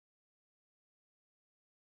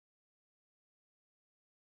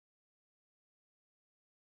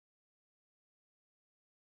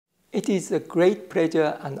It is a great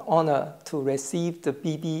pleasure and honor to receive the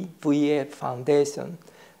BBVA Foundation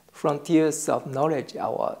Frontiers of Knowledge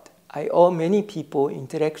Award. I owe many people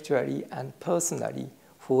intellectually and personally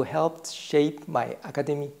who helped shape my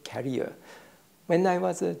academic career. When I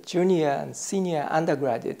was a junior and senior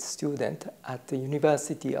undergraduate student at the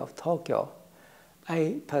University of Tokyo,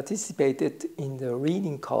 I participated in the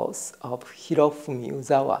reading course of Hirofumi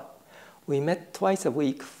Uzawa. We met twice a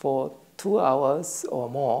week for 2 hours or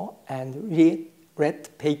more and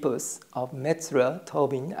read papers of Metzler,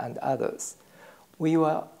 Tobin, and others. We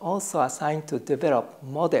were also assigned to develop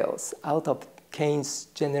models out of Keynes'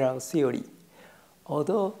 general theory.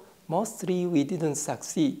 Although mostly we didn't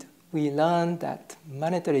succeed, we learned that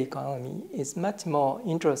monetary economy is much more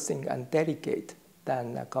interesting and delicate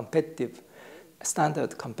than a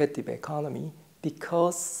standard competitive economy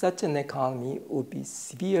because such an economy would be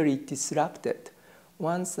severely disrupted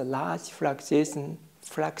once a large fraction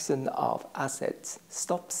of assets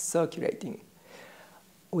stops circulating.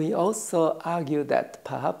 We also argue that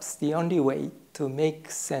perhaps the only way to make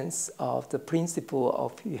sense of the principle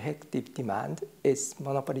of effective demand is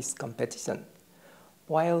monopolist competition.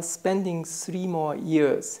 While spending 3 more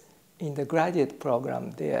years in the graduate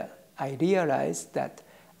program there, I realized that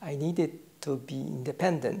I needed to be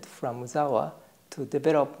independent from Uzawa to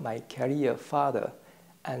develop my career further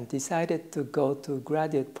and decided to go to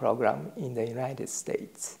graduate program in the United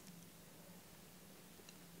States.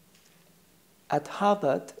 At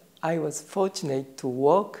Harvard, I was fortunate to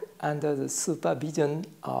work under the supervision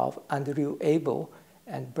of Andrew Abel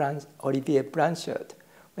and Olivier Blanchard.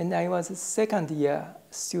 When I was a second-year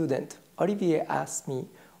student, Olivier asked me,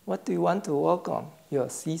 "What do you want to work on, your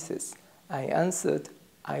thesis?" I answered,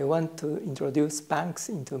 "I want to introduce banks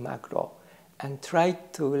into macro," and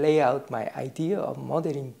tried to lay out my idea of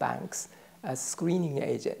modeling banks as screening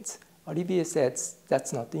agents. Olivier said,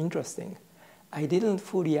 "That's not interesting." I didn't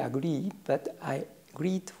fully agree, but I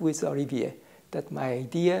agreed with Olivier that my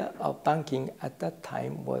idea of banking at that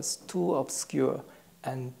time was too obscure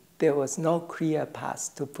and there was no clear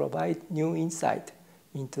path to provide new insight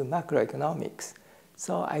into macroeconomics.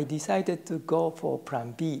 So I decided to go for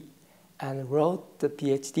Plan B and wrote the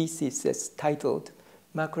PhD thesis titled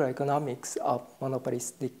Macroeconomics of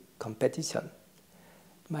Monopolistic Competition.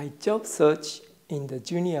 My job search in the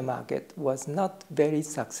junior market was not very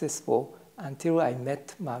successful until I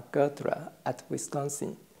met Mark Gertler at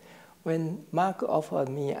Wisconsin. When Mark offered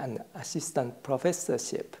me an assistant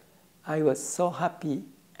professorship, I was so happy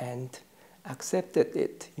and accepted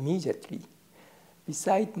it immediately.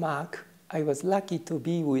 Beside Mark, I was lucky to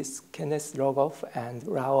be with Kenneth Rogoff and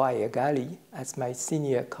Rao Ayagali as my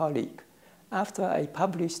senior colleague. After I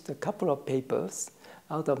published a couple of papers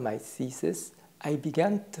out of my thesis, I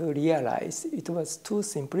began to realize it was too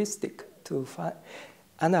simplistic to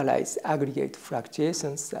analyze aggregate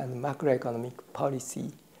fluctuations and macroeconomic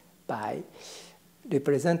policy by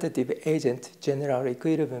representative agent general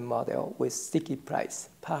equilibrium model with sticky price.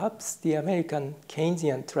 Perhaps the American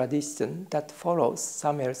Keynesian tradition that follows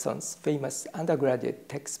Samuelson's famous undergraduate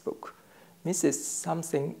textbook misses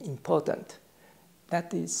something important.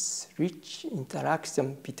 That is rich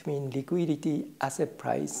interaction between liquidity, asset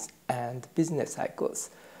price, and business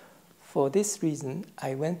cycles. For this reason,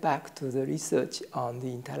 I went back to the research on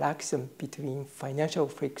the interaction between financial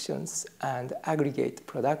frictions and aggregate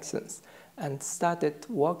productions and started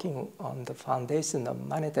working on the foundation of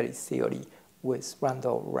monetary theory with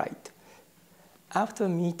Randall Wright. After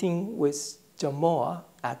meeting with John Moore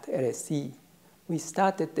at LSE, we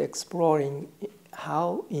started exploring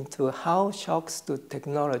how shocks to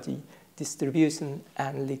technology, distribution,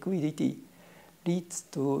 and liquidity leads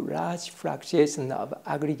to large fluctuation of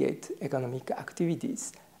aggregate economic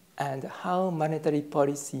activities and how monetary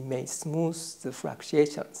policy may smooth the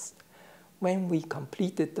fluctuations. When we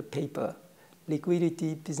completed the paper,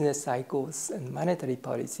 Liquidity, Business Cycles, and Monetary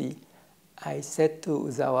Policy, I said to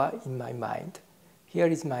Uzawa in my mind, "Here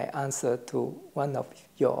is my answer to one of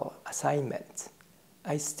your assignments."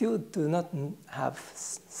 I still do not have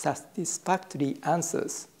satisfactory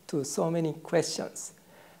answers to so many questions.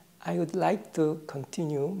 I would like to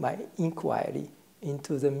continue my inquiry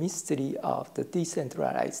into the mystery of the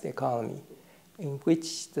decentralized economy, in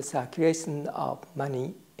which the circulation of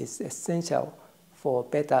money is essential for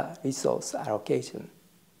better resource allocation.